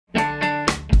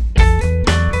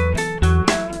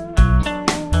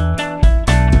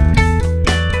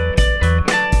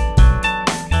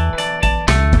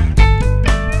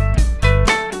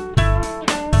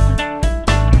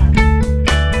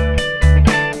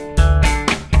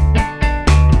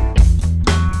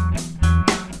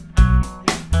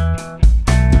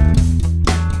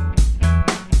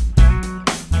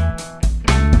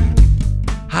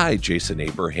Hi, Jason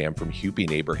Abraham from Hupy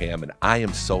and Abraham, and I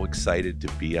am so excited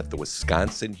to be at the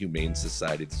Wisconsin Humane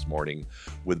Society this morning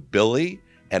with Billy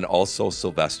and also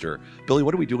Sylvester. Billy,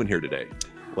 what are we doing here today?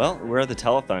 Well, we're at the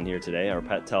telethon here today, our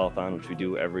Pet Telethon, which we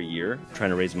do every year,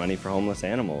 trying to raise money for homeless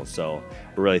animals. So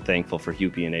we're really thankful for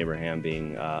Hupy and Abraham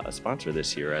being a sponsor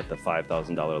this year at the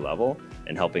 $5,000 level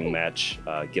and helping match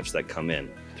gifts that come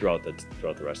in throughout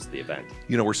the rest of the event.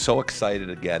 You know, we're so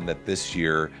excited again that this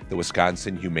year the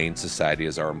Wisconsin Humane Society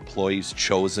is our employees'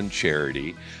 chosen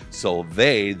charity. So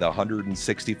they, the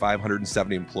 165,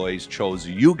 170 employees, chose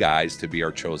you guys to be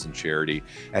our chosen charity.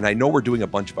 And I know we're doing a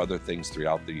bunch of other things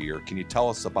throughout the year. Can you tell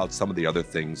us about some of the other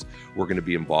things we're going to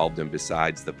be involved in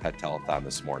besides the Pet Telethon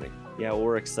this morning? Yeah, well,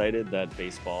 we're excited that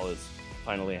baseball is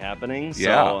finally happening. So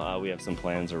yeah. We have some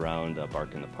plans around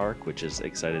Bark in the Park, which is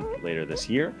excited later this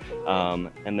year.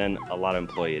 And then a lot of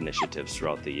employee initiatives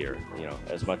throughout the year. You know,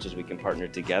 as much as we can partner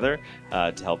together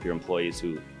to help your employees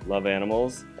who love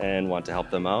animals and want to help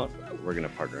them out, we're going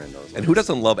to partner in those. And who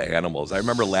doesn't love animals? I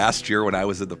remember last year when I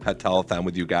was at the Pet Telethon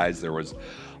with you guys, there was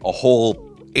a whole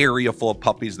area full of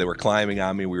puppies. They were climbing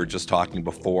on me. We were just talking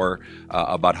before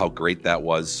about how great that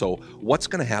was. So what's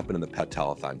going to happen in the Pet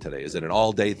Telethon today? Is it an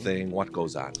all-day thing? What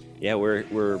goes on? Yeah,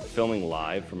 we're filming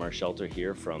live from our shelter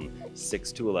here from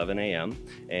 6 to 11 a.m.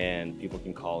 and people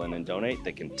can call in and donate.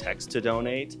 They can text to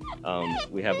donate.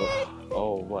 We have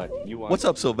What's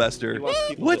up, Sylvester?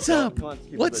 What's up?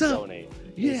 What's up? Donate.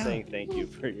 Yeah. He's saying thank you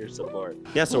for your support.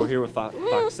 Yeah, so we're here with Fox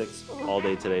 6 all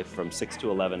day today from 6 to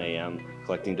 11 a.m.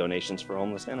 collecting donations for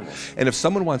homeless animals. And if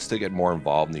someone wants to get more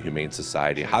involved in the Humane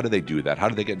Society, how do they do that? How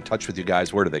do they get in touch with you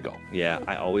guys? Where do they go? Yeah,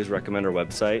 I always recommend our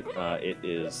website.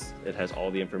 It has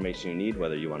all the information you need,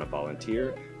 whether you want to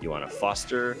volunteer, you want to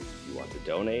foster, you want to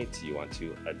donate, you want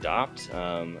to adopt.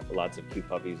 Lots of cute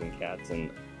puppies and cats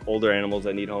and older animals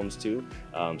that need homes too.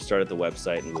 Start at the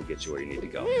website and we'll get you where you need to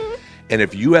go. And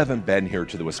if you haven't been here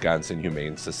to the Wisconsin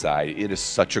Humane Society, it is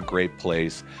such a great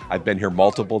place. I've been here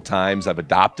multiple times. I've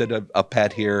adopted a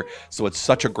pet here. So it's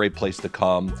such a great place to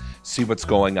come, see what's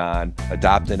going on,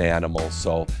 adopt an animal.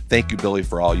 So thank you, Billy,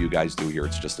 for all you guys do here.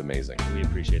 It's just amazing. We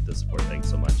appreciate the support. Thanks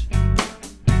so much.